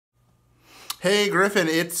Hey Griffin,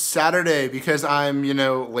 it's Saturday because I'm,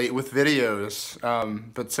 late with videos.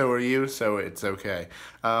 But so are you, so it's okay.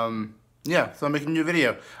 Yeah, so I'm making a new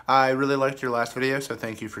video. I really liked your last video, so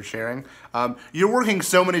thank you for sharing. You're working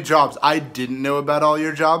so many jobs. I didn't know about all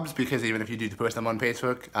your jobs because even if you do post them on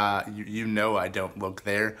Facebook, you know I don't look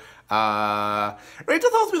there. Rachel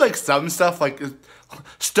tells me like some stuff, like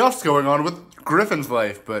stuff's going on with Griffin's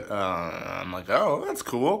life, but I'm like, oh, that's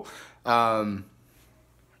cool.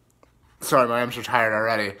 Sorry, my arms are tired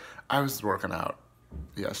already. I was working out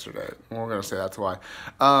yesterday. We're gonna say that's why.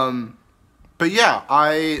 But yeah,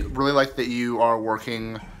 I really like that you are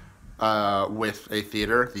working with a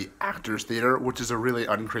theater, the Actors Theater, which is a really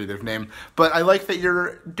uncreative name. But I like that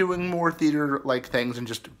you're doing more theater-like things and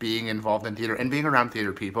just being involved in theater and being around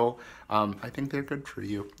theater people. I think they're good for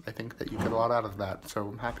you. I think that you get a lot out of that, so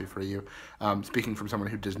I'm happy for you. Speaking from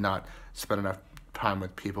someone who does not spend enough time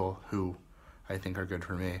with people who I think are good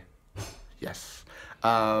for me. Yes.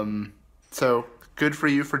 So good for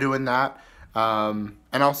you for doing that. And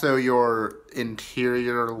also your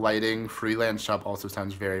interior lighting freelance job also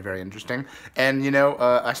sounds very, very interesting. And,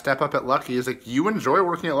 a step up at Lucky's, like, you enjoy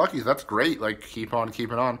working at Lucky's. That's great. Like, keep on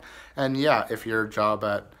keeping on. And yeah, if your job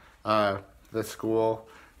at, the school,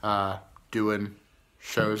 doing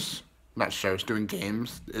shows, not shows, doing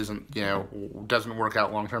games isn't, doesn't work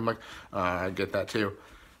out long term, like, I get that too.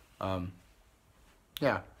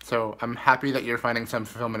 Yeah, so I'm happy that you're finding some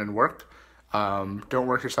fulfillment in work. Don't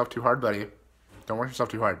work yourself too hard, buddy. Don't work yourself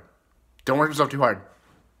too hard. Don't work yourself too hard.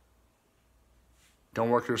 Don't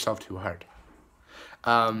work yourself too hard.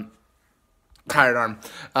 Tired arm.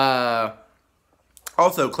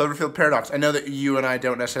 Also, Cloverfield Paradox. I know that you and I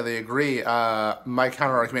don't necessarily agree. My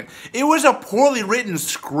counter-argument, it was a poorly written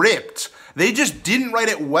script. They just didn't write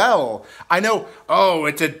it well. I know, oh,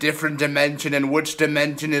 it's a different dimension, and which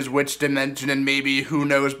dimension is which dimension, and maybe who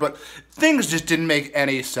knows, but things just didn't make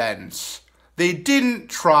any sense. They didn't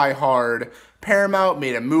try hard. Paramount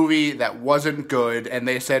made a movie that wasn't good, and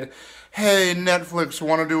they said, hey, Netflix,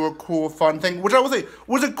 want to do a cool, fun thing? Which I would say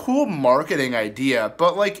was a cool marketing idea,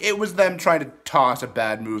 but, like, it was them trying to toss a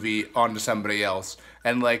bad movie onto somebody else.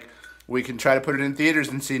 And, like, we can try to put it in theaters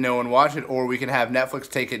and see no one watch it, or we can have Netflix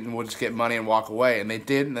take it and we'll just get money and walk away. And they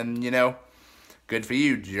did, and then, good for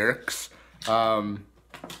you, jerks.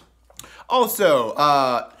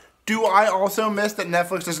 Also, do I also miss that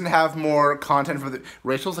Netflix doesn't have more content for the...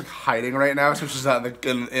 Rachel's like hiding right now, so she's not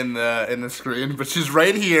in the screen, but she's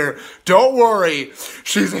right here. Don't worry,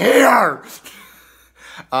 she's here.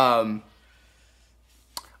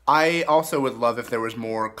 I also would love if there was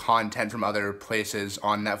more content from other places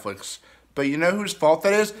on Netflix. But you know whose fault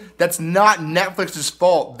that is? That's not Netflix's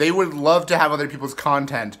fault. They would love to have other people's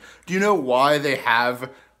content. Do you know why they have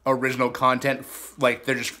original content? Like,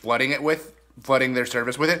 they're just flooding their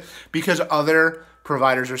service with it? Because other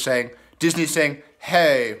providers are saying, Disney's saying,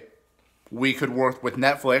 hey, we could work with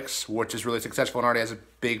Netflix, which is really successful and already has a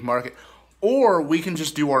big market, or we can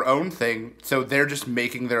just do our own thing. So they're just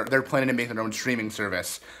they're planning to make their own streaming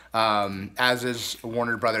service, as is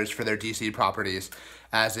Warner Brothers for their DC properties,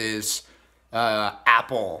 as is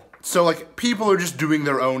Apple. So, like, people are just doing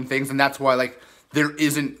their own things, and that's why, like, there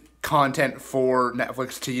isn't content for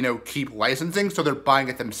Netflix to, keep licensing, so they're buying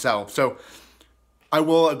it themselves. So I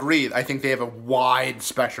will agree, I think they have a wide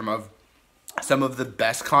spectrum of some of the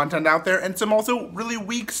best content out there and some also really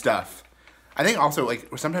weak stuff. I think also, like,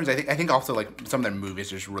 sometimes I think also, like, some of their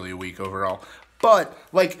movies are just really weak overall. But,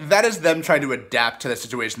 like, that is them trying to adapt to the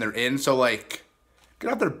situation they're in. So, like,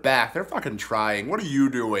 get out their back. They're fucking trying. What are you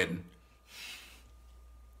doing?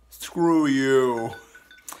 Screw you.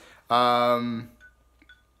 Also,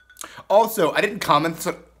 I didn't comment.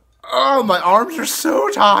 Oh, my arms are so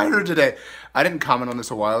tired today. I didn't comment on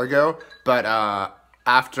this a while ago, but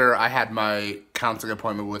after I had my counseling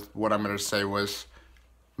appointment with what I'm going to say was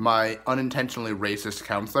my unintentionally racist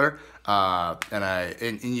counselor,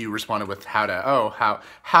 and you responded with how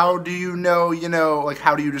do you know, like,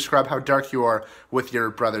 how do you describe how dark you are with your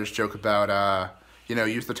brother's joke about,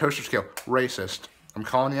 use the toaster scale. Racist. I'm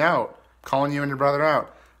calling you out. Calling you and your brother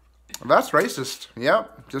out. That's racist.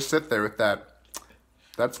 Yep. Just sit there with that.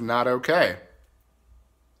 That's not okay.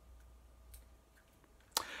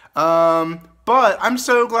 But I'm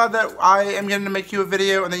so glad that I am getting to make you a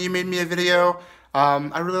video and then you made me a video.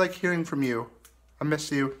 I really like hearing from you. I miss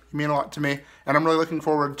you. You mean a lot to me. And I'm really looking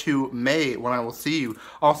forward to May when I will see you.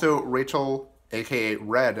 Also, Rachel, aka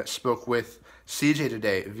Red, spoke with CJ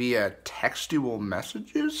today via textual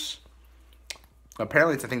messages.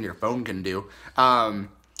 Apparently it's a thing your phone can do.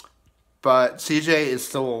 But CJ is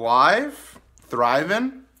still alive,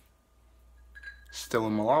 thriving, still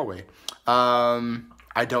in Malawi.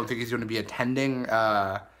 I don't think he's going to be attending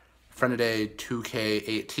Friend of Day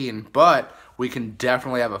 2K18, but we can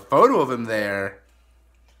definitely have a photo of him there,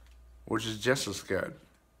 which is just as good.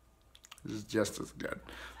 This is just as good.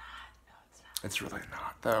 It's really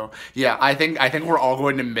not, though. Yeah, I think we're all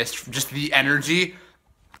going to miss just the energy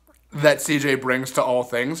that CJ brings to all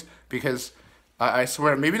things, because I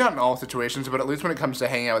swear, maybe not in all situations, but at least when it comes to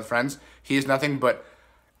hanging out with friends, he is nothing but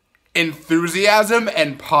enthusiasm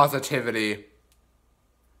and positivity.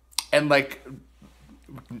 And, like,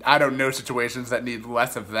 I don't know situations that need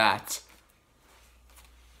less of that.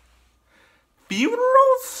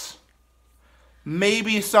 Funerals?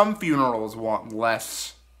 Maybe some funerals want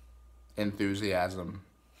less enthusiasm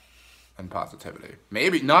and positivity.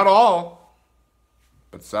 Maybe, not all,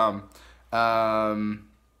 but some.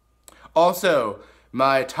 Also,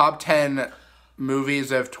 my top 10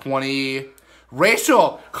 movies of 20...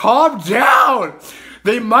 Rachel, calm down!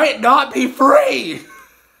 They might not be free!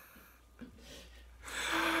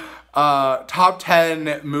 Top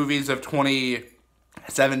 10 movies of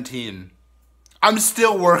 2017. I'm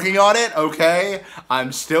still working on it, okay?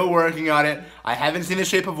 I'm still working on it. I haven't seen The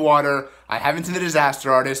Shape of Water. I haven't seen The Disaster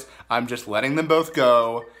Artist. I'm just letting them both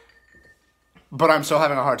go. But I'm still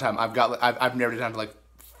having a hard time. I've narrowed it down to like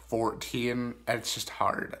 14. And it's just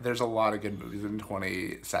hard. There's a lot of good movies in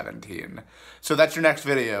 2017. So that's your next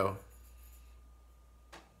video.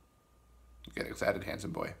 Get excited,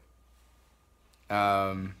 handsome boy.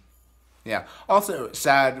 Yeah. Also,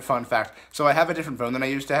 sad fun fact. So I have a different phone than I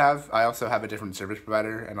used to have. I also have a different service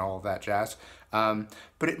provider and all of that jazz.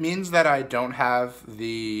 But it means that I don't have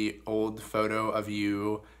the old photo of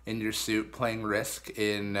you in your suit playing Risk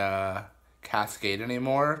in Cascade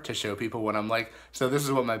anymore to show people what I'm like. So this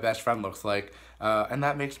is what my best friend looks like. And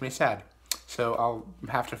that makes me sad. So I'll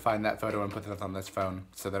have to find that photo and put it on this phone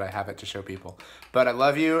so that I have it to show people. But I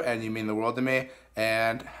love you and you mean the world to me.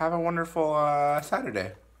 And have a wonderful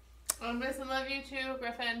Saturday. I miss and love you too,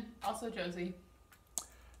 Griffin. Also Josie.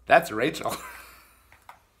 That's Rachel.